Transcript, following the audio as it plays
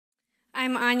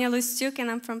I'm Anya Lustyuk,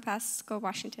 and I'm from Pasco,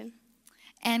 Washington.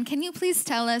 And can you please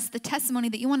tell us the testimony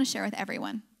that you want to share with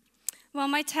everyone? Well,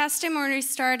 my testimony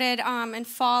started in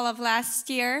fall of last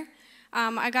year.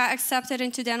 I got accepted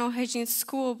into dental hygiene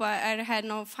school, but I had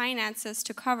no finances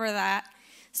to cover that.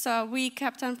 So we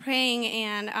kept on praying,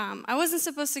 and I wasn't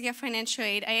supposed to get financial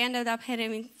aid. I ended up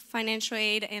having financial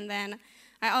aid, and then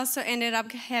I also ended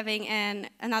up having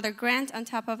another grant on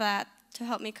top of that to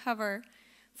help me cover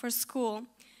for school.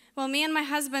 Well, me and my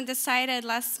husband decided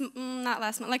like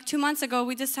 2 months ago,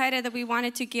 we decided that we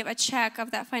wanted to give a check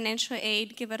of that financial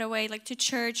aid, give it away like to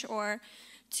church or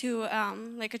to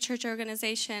like a church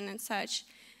organization and such.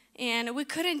 And we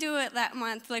couldn't do it that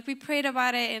month. Like we prayed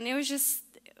about it, and it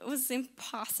was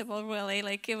impossible, really.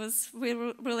 Like we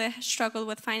really struggled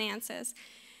with finances.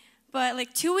 But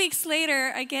like 2 weeks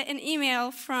later, I get an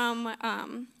email from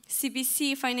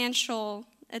CBC Financial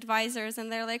Advisors,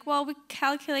 and they're like, well, we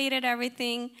calculated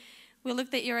everything. We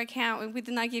looked at your account, and we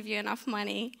did not give you enough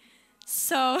money.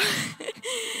 So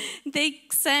they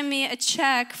sent me a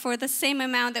check for the same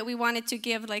amount that we wanted to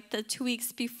give like the 2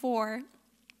 weeks before.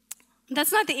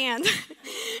 That's not the end.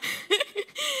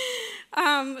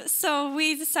 So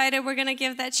we decided we're going to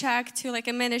give that check to like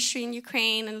a ministry in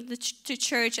Ukraine and to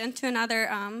church and to another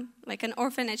like an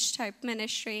orphanage type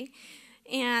ministry.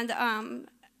 And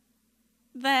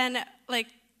then like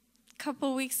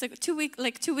couple weeks ago,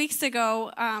 2 weeks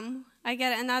ago, I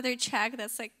get another check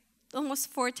that's like almost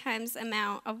 4 times the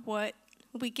amount of what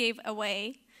we gave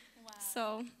away. Wow.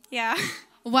 So, yeah.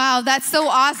 Wow, that's so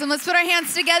awesome. Let's put our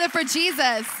hands together for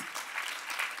Jesus.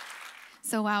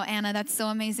 So, wow, Anna, that's so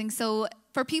amazing. So,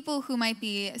 for people who might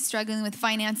be struggling with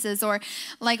finances, or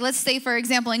like, let's say, for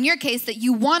example, in your case that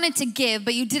you wanted to give,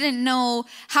 but you didn't know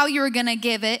how you were going to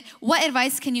give it, what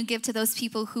advice can you give to those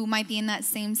people who might be in that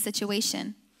same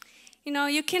situation? You know,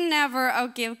 you can never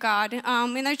outgive God.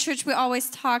 In our church, we always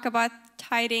talk about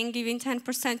tithing, giving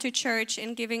 10% to church,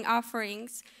 and giving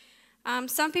offerings.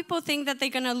 Some people think that they're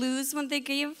going to lose when they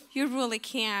give. You really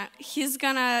can't. He's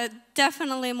going to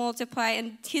definitely multiply.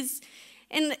 And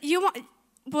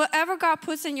whatever God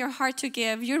puts in your heart to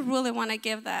give, you really want to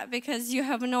give that, because you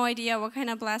have no idea what kind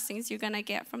of blessings you're going to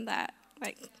get from that.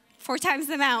 Like 4 times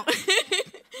the amount.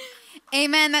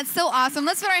 Amen. That's so awesome.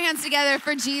 Let's put our hands together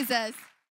for Jesus.